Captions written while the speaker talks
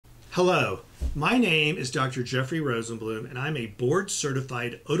Hello, my name is Dr. Jeffrey Rosenbloom, and I'm a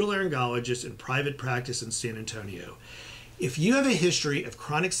board-certified otolaryngologist in private practice in San Antonio. If you have a history of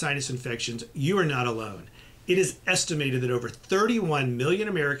chronic sinus infections, you are not alone. It is estimated that over 31 million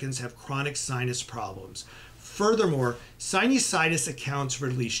Americans have chronic sinus problems. Furthermore, sinusitis accounts for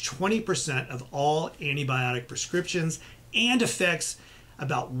at least 20% of all antibiotic prescriptions and affects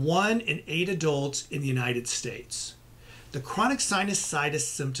about 1 in 8 adults in the United States. The chronic sinusitis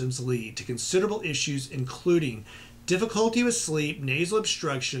symptoms lead to considerable issues including difficulty with sleep, nasal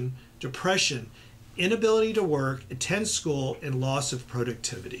obstruction, depression, inability to work, attend school, and loss of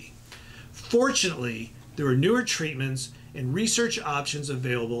productivity. Fortunately, there are newer treatments and research options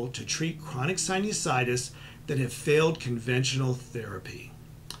available to treat chronic sinusitis that have failed conventional therapy.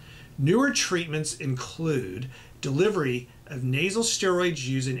 Newer treatments include delivery of nasal steroids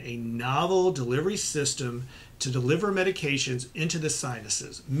using a novel delivery system to deliver medications into the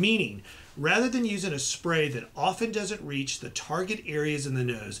sinuses, meaning rather than using a spray that often doesn't reach the target areas in the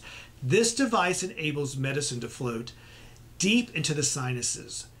nose, this device enables medicine to float deep into the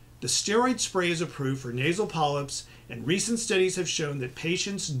sinuses. The steroid spray is approved for nasal polyps, and recent studies have shown that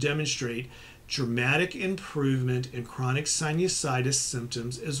patients demonstrate dramatic improvement in chronic sinusitis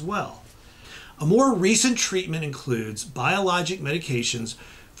symptoms as well. A more recent treatment includes biologic medications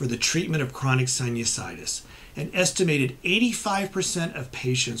for the treatment of chronic sinusitis. An estimated 85% of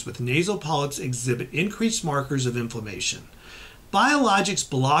patients with nasal polyps exhibit increased markers of inflammation. Biologics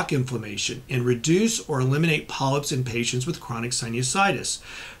block inflammation and reduce or eliminate polyps in patients with chronic sinusitis.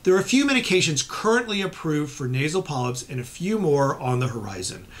 There are a few medications currently approved for nasal polyps and a few more on the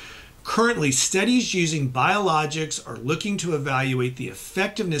horizon. Currently, studies using biologics are looking to evaluate the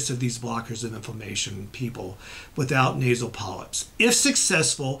effectiveness of these blockers of inflammation in people without nasal polyps. If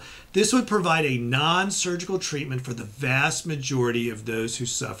successful, this would provide a non-surgical treatment for the vast majority of those who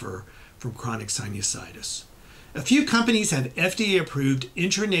suffer from chronic sinusitis. A few companies have FDA-approved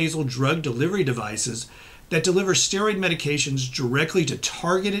intranasal drug delivery devices that deliver steroid medications directly to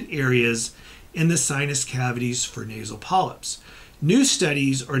targeted areas in the sinus cavities for nasal polyps. New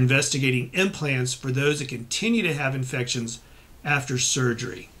studies are investigating implants for those that continue to have infections after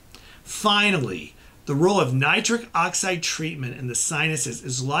surgery. Finally, the role of nitric oxide treatment in the sinuses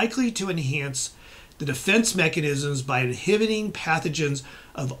is likely to enhance the defense mechanisms by inhibiting pathogens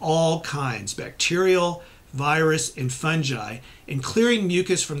of all kinds, bacterial, virus, and fungi, and clearing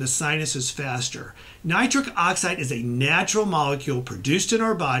mucus from the sinuses faster. Nitric oxide is a natural molecule produced in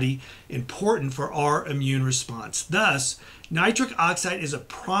our body, important for our immune response. Thus, nitric oxide is a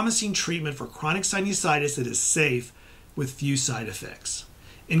promising treatment for chronic sinusitis that is safe with few side effects.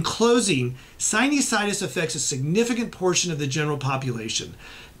 In closing, sinusitis affects a significant portion of the general population.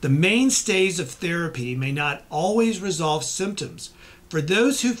 The mainstays of therapy may not always resolve symptoms. For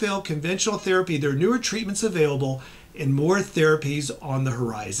those who fail conventional therapy, there are newer treatments available and more therapies on the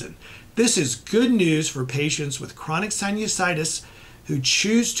horizon. This is good news for patients with chronic sinusitis who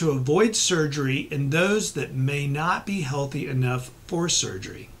choose to avoid surgery and those that may not be healthy enough for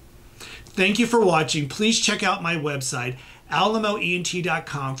surgery. Thank you for watching. Please check out my website,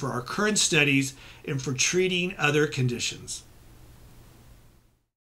 alamoent.com, for our current studies and for treating other conditions.